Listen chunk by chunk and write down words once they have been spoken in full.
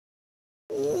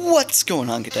What's going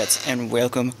on, cadets, and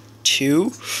welcome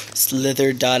to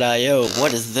Slither.io.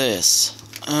 What is this?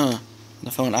 The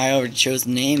phone, I already chose the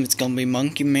name. It's gonna be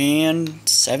Monkey Man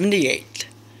 78.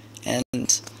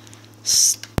 And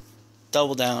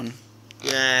double down.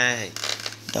 Yay.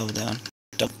 Double down.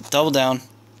 Double down.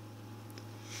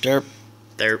 Derp.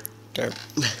 Derp.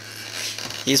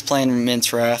 Derp. He's playing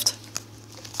Mince Raft.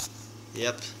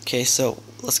 Yep. Okay, so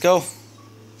let's go.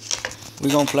 We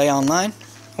gonna play online,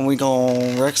 and we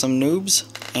gonna wreck some noobs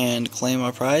and claim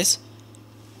our prize.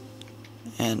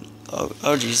 And oh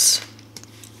jeez,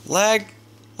 lag.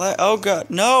 Oh god,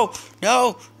 no.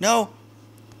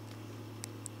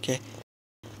 Okay.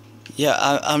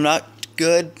 Yeah, I'm not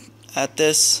good at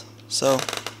this, so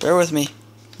bear with me.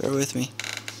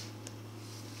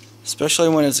 Especially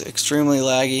when it's extremely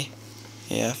laggy.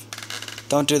 Yeah,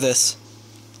 don't do this.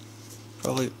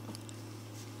 Probably.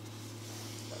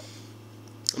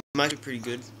 I'm actually pretty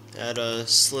good at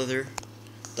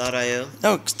Slither.io.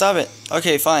 No, stop it.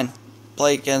 Okay, fine.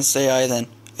 Play against AI then.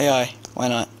 AI, why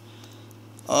not?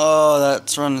 Oh,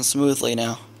 that's running smoothly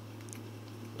now.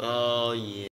 Oh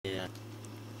yeah.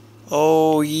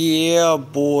 Oh yeah,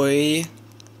 boy.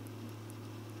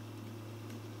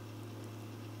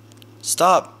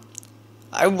 Stop.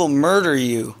 I will murder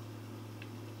you.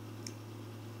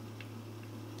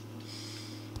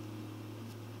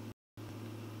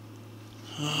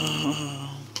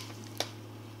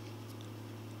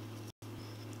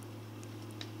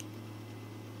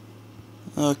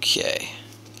 Okay.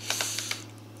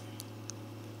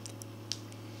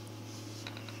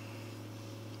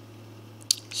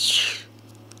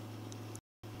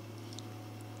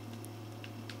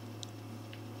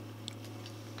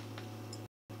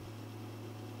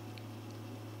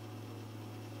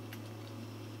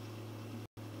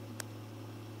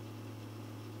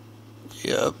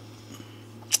 Yep.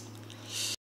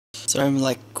 So I'm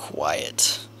like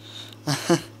quiet.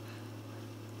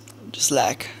 Just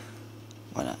like,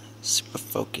 why not? Super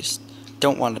focused.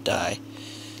 Don't want to die.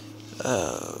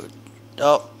 Oh,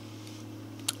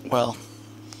 well,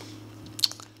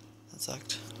 that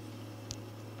sucked.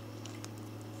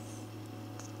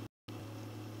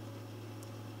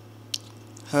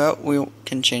 We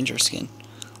can change our skin.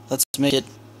 Let's make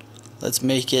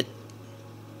it.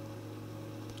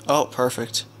 Oh,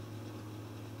 perfect.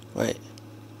 Wait.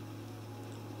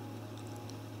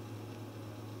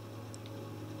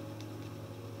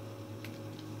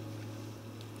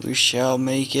 We shall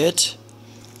make it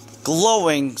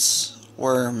glowing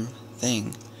worm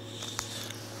thing.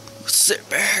 Sit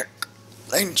back,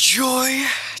 enjoy.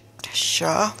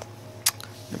 Sha.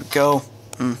 There we go.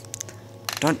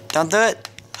 Don't do it.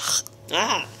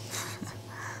 Ah.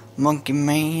 Monkey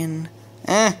Man.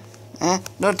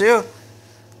 Don't do.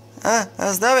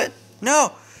 Stop it.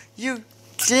 No, you.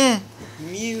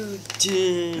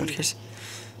 Mutant.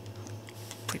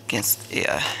 Put against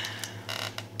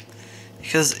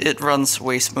because it runs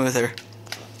way smoother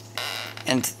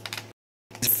and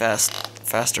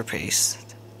faster pace.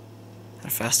 At a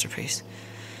faster pace.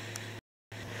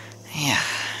 Yeah.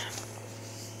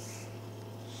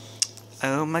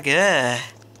 Oh my god.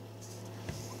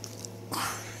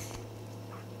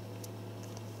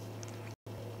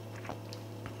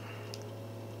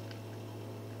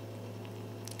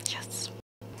 Yes.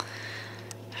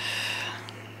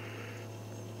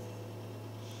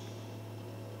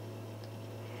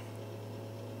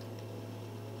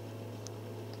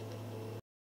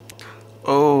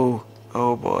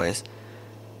 Oh boys.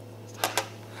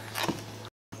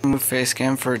 Move face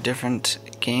cam for different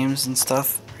games and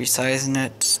stuff, resizing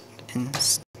it and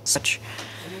such,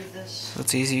 so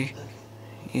it's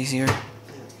easier.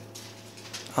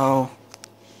 Oh,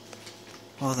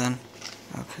 well then,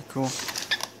 okay, cool.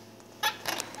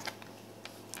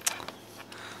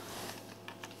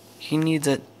 He needs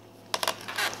it.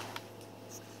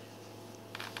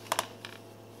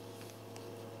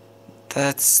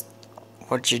 That's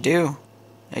what you do.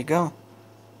 There you go.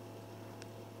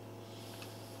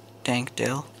 Dank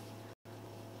Dill.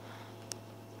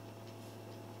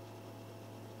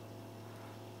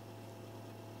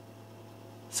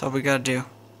 That's all we gotta do.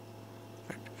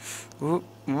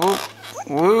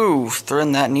 Woo!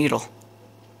 Throwing that needle.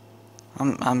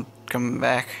 I'm coming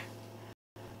back.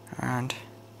 Around.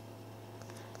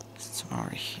 Somewhere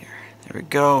here. There we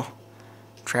go.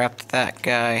 Trapped that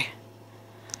guy.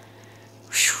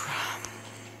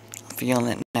 I'm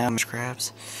feeling it now, Mr.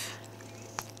 Krabs.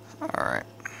 Alright.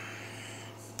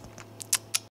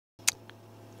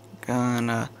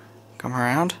 Gonna come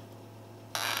around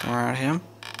him,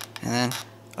 and then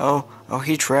oh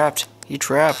he trapped.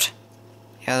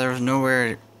 Yeah, there was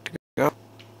nowhere to go.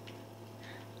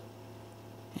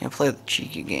 You play the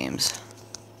cheeky games.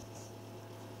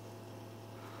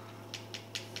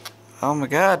 Oh my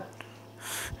god.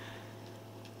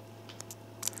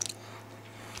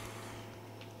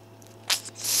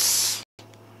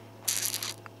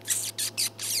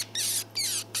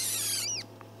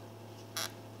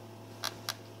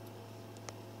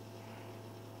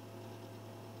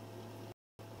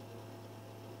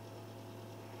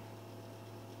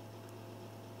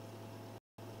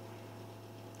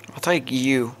 I'll take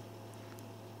you.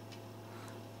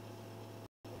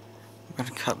 I'm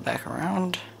gonna cut back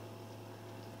around.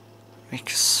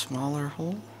 Make a smaller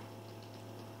hole.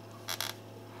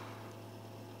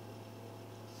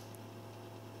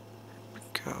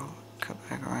 Go. Cut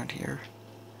back around here.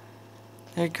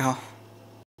 There you go.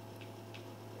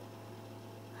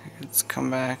 Let's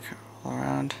come back all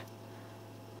around.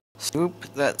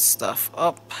 Scoop that stuff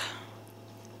up.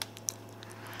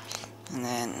 And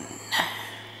then...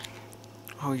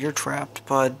 Oh, you're trapped,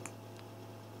 bud.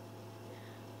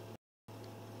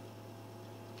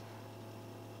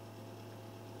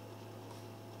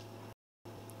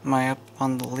 Am I up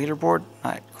on the leaderboard?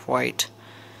 Not quite.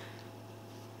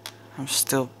 I'm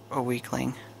still a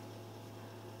weakling.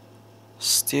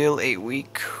 Still a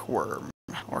weak worm.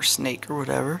 Or snake or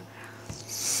whatever.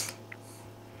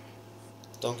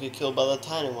 Don't get killed by the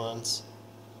tiny ones.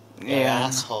 They're Yeah.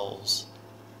 assholes.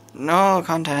 No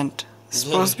content. It's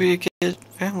supposed to be a kid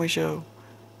family show.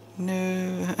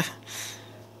 No.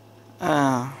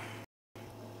 Oh.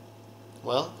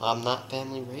 Well, I'm not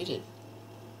family rated.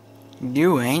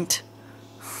 You ain't.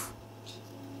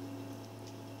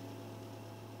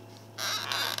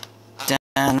 Dun.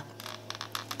 Dun.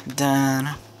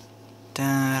 Dun.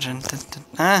 Dun. Dun. Dun.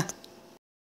 Ah.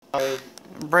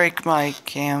 Break my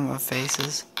cam of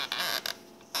faces.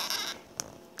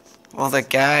 Well, the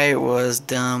guy was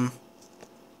dumb.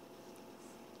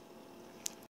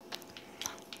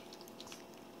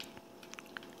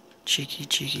 Cheeky,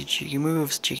 cheeky, cheeky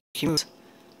moves. Cheeky moves.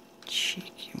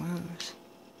 Cheeky moves.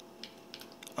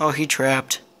 Oh, he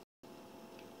trapped.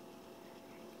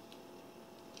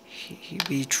 He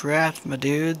be trapped, my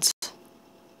dudes.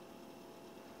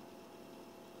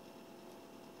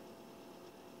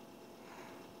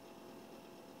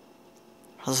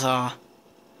 Huzzah.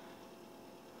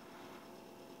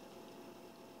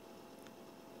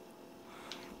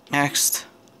 Next.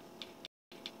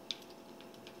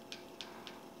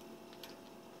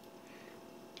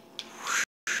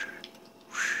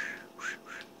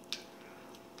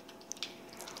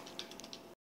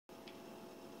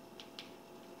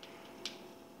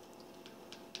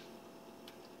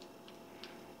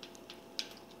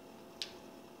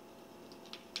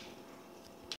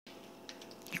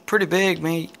 You're pretty big,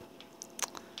 mate.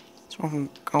 So I'm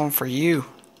going for you.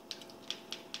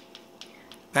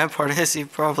 Bad part is you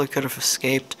probably could have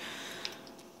escaped.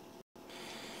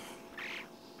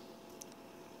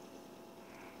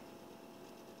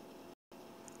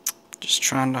 Just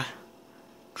trying to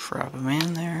trap him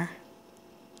in there.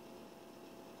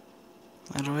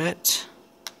 A little bit.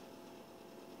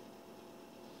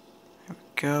 There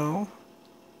we go.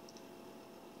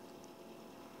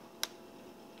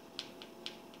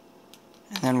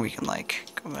 And then we can like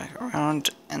go back around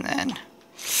and then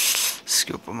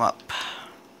scoop them up.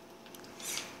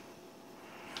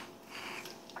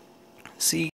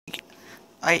 See,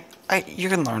 you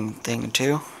can learn a thing or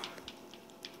two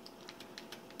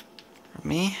from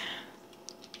me.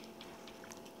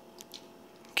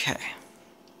 Okay.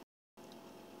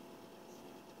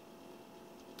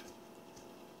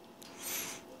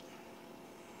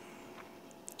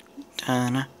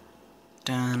 Done.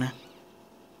 Done.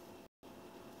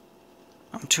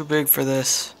 I'm too big for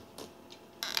this.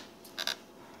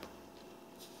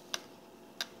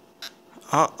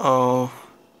 Uh-oh.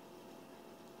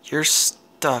 You're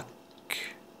stuck.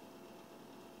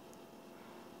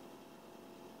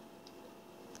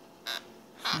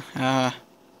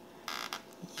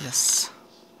 Yes.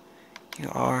 You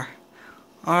are.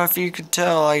 Oh, if you could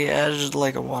tell, I added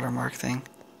like a watermark thing.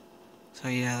 So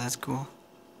yeah, that's cool.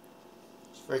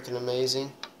 It's freaking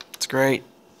amazing. It's great.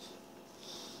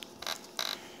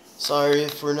 Sorry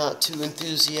if we're not too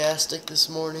enthusiastic this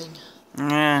morning.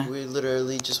 Yeah. We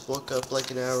literally just woke up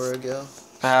like an hour ago.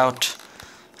 About.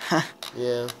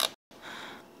 Yeah.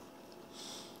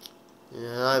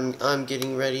 Yeah, I'm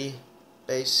getting ready,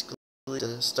 basically,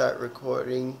 to start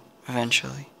recording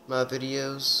Eventually. my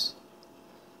videos.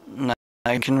 No,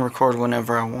 I can record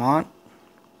whenever I want.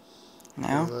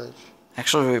 Now? Pretty much.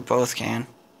 Actually, we both can.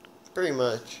 Pretty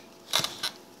much.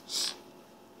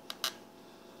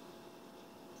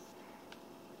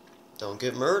 Don't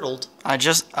get myrtled.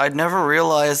 I never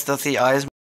realized that the eyes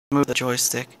move the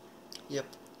joystick. Yep.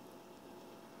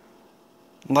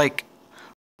 Like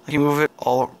you move it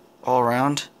all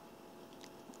around.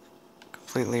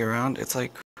 Completely around. It's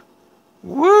like,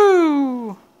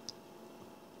 woo!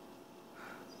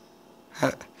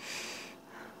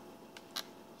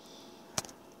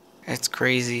 It's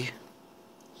crazy.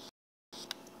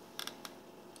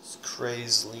 It's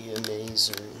crazily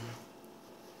amazing.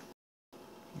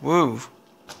 Woo.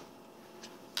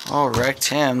 Oh, wrecked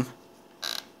him.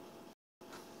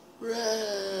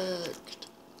 Wrecked.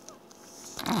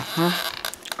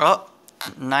 Oh,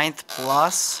 9th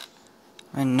plus.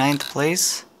 I'm in 9th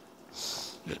place.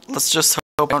 Let's just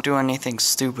hope I don't do anything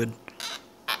stupid.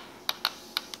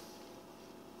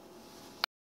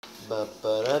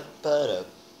 Ba-ba-da-ba-da.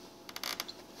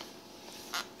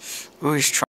 Ooh,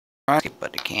 he's trying to,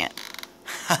 but he can't.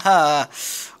 Haha,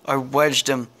 I wedged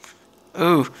him.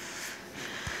 Ooh,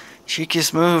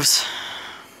 cheekiest moves.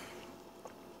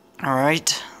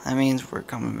 Alright, that means we're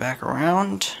coming back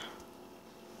around.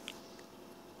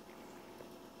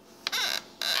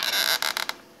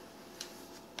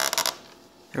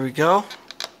 There we go.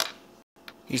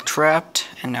 He's trapped,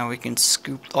 and now we can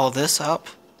scoop all this up.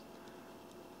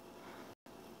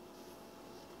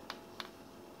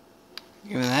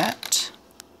 Give me that.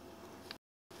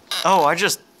 Oh, I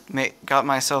just got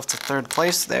myself to 3rd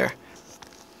place there.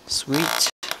 Sweet.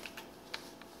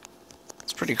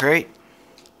 It's pretty great.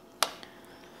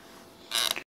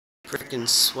 Frickin'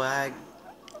 swag.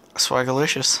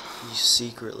 Swagalicious. You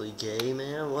secretly gay,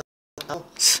 man? What the hell?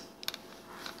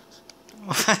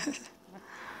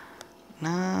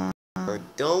 No. Or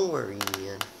don't worry,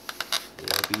 man.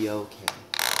 It'll be okay.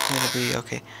 It'll be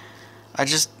okay. I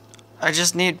just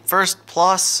need 1st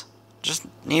plus. Just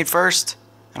need 1st.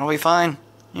 And I'll be fine.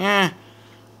 Yeah.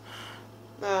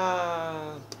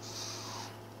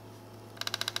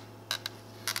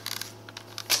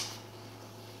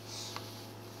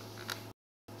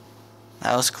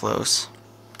 That was close.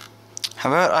 How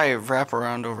about I wrap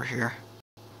around over here?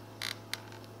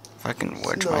 If I can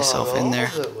wedge myself in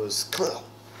there. It was close.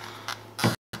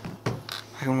 I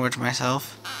can wedge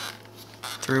myself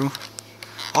through.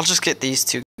 I'll just get these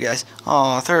 2 guys.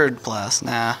 Oh, 3rd plus.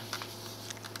 Nah.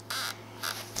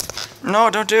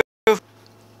 No, don't do.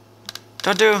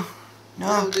 Don't do. No.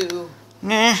 Don't do.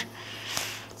 Nah.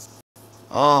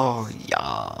 Oh,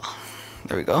 yeah.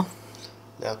 There we go.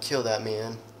 Now kill that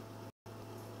man.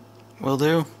 Will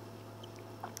do.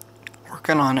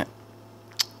 Working on it.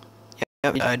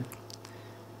 Yep, he died.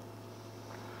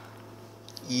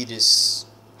 Eat his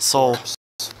Soul.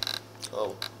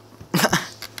 Oh.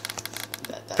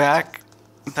 Back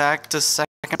to 2nd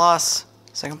plus.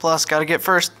 2nd plus, gotta get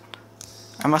 1st.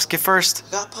 I must get 1st.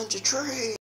 I got punch a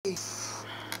tree.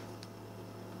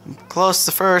 I'm close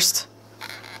to 1st.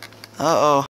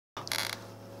 Uh-oh.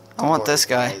 I want this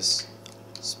guy. Guys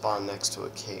spawn next to a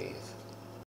cave.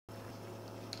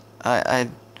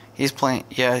 He's playing,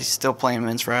 yeah, he's still playing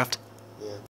Min's Raft.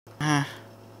 Yeah.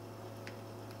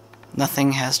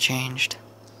 Nothing has changed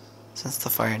since the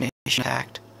Fire Nation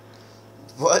attacked.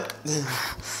 What?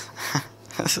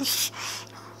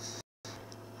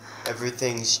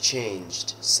 Everything's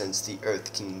changed since the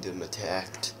Earth Kingdom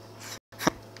attacked.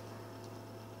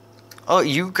 Oh,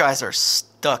 you guys are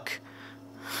stuck.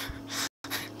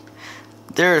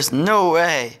 There's no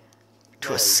way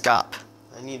to escape.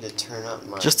 I need to turn up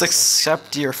my... Just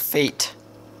accept your fate.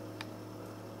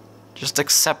 Just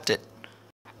accept it.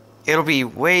 It'll be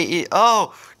way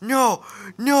oh, no,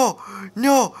 no,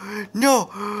 no, no.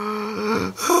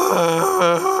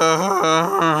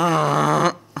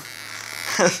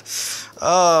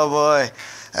 Oh boy.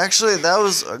 Actually, that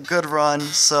was a good run.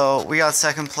 So we got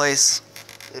 2nd place.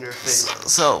 interface.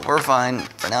 So we're fine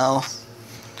for now.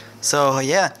 So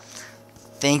yeah.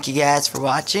 Thank you guys for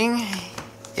watching.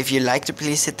 If you liked it,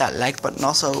 please hit that like button.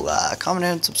 Also, comment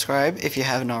and subscribe if you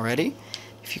haven't already.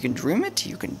 If you can dream it,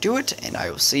 you can do it. And I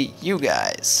will see you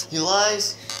guys. He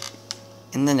lies.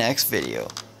 In the next video.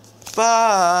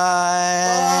 Bye.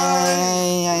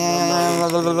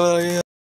 Bye.